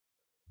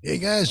Hey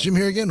guys, Jim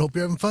here again. Hope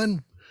you're having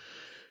fun.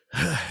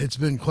 It's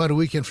been quite a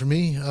weekend for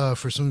me.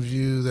 For some of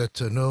you that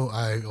know,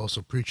 I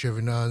also preach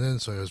every now and then.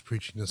 So I was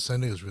preaching this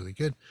Sunday. It was really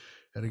good.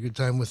 Had a good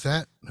time with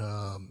that.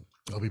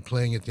 I'll be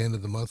playing at the end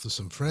of the month with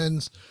some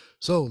friends.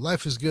 So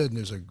life is good, and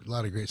there's a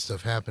lot of great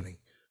stuff happening.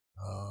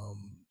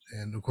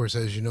 And of course,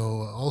 as you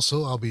know,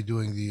 also I'll be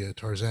doing the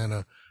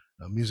Tarzana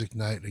music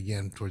night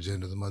again towards the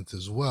end of the month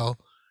as well.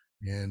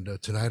 And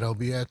tonight I'll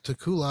be at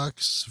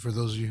Kulak's. For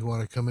those of you who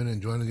want to come in and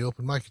join in the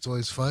open mic, it's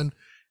always fun.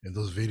 And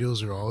those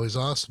videos are always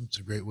awesome. It's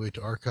a great way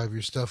to archive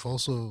your stuff.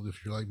 Also, if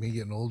you're like me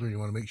getting older, you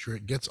want to make sure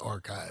it gets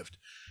archived.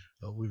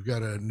 We've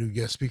got a new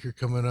guest speaker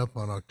coming up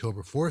on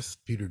October 4th,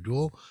 Peter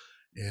Doell,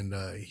 and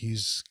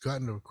he's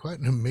gotten quite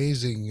an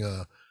amazing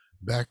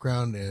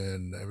background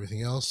and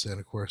everything else. And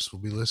of course,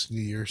 we'll be listening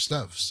to your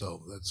stuff.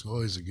 So that's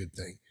always a good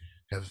thing.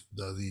 Have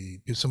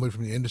get somebody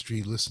from the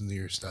industry listen to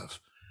your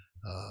stuff.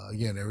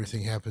 Again,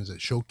 everything happens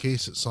at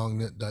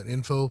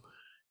showcase@songnet.info.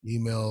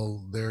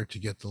 Email there to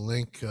get the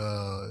link.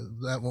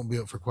 That won't be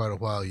up for quite a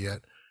while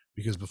yet,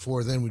 because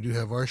before then we do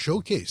have our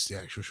showcase, the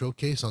actual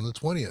showcase on the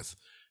 20th.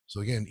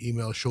 So again,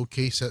 email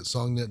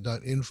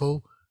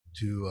showcase@songnet.info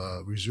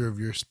to reserve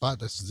your spot.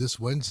 That's this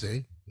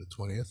Wednesday, the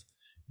 20th,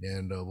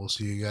 and we'll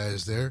see you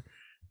guys there.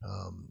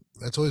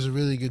 That's always a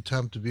really good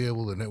time to be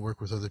able to network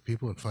with other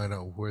people and find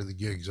out where the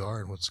gigs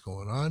are and what's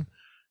going on,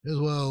 as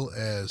well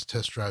as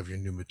test drive your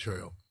new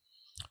material.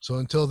 So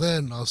until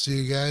then, I'll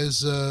see you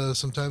guys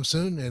sometime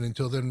soon. And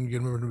until then,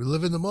 remember to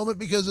live in the moment,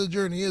 because the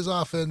journey is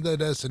often the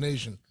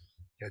destination.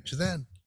 Catch you then.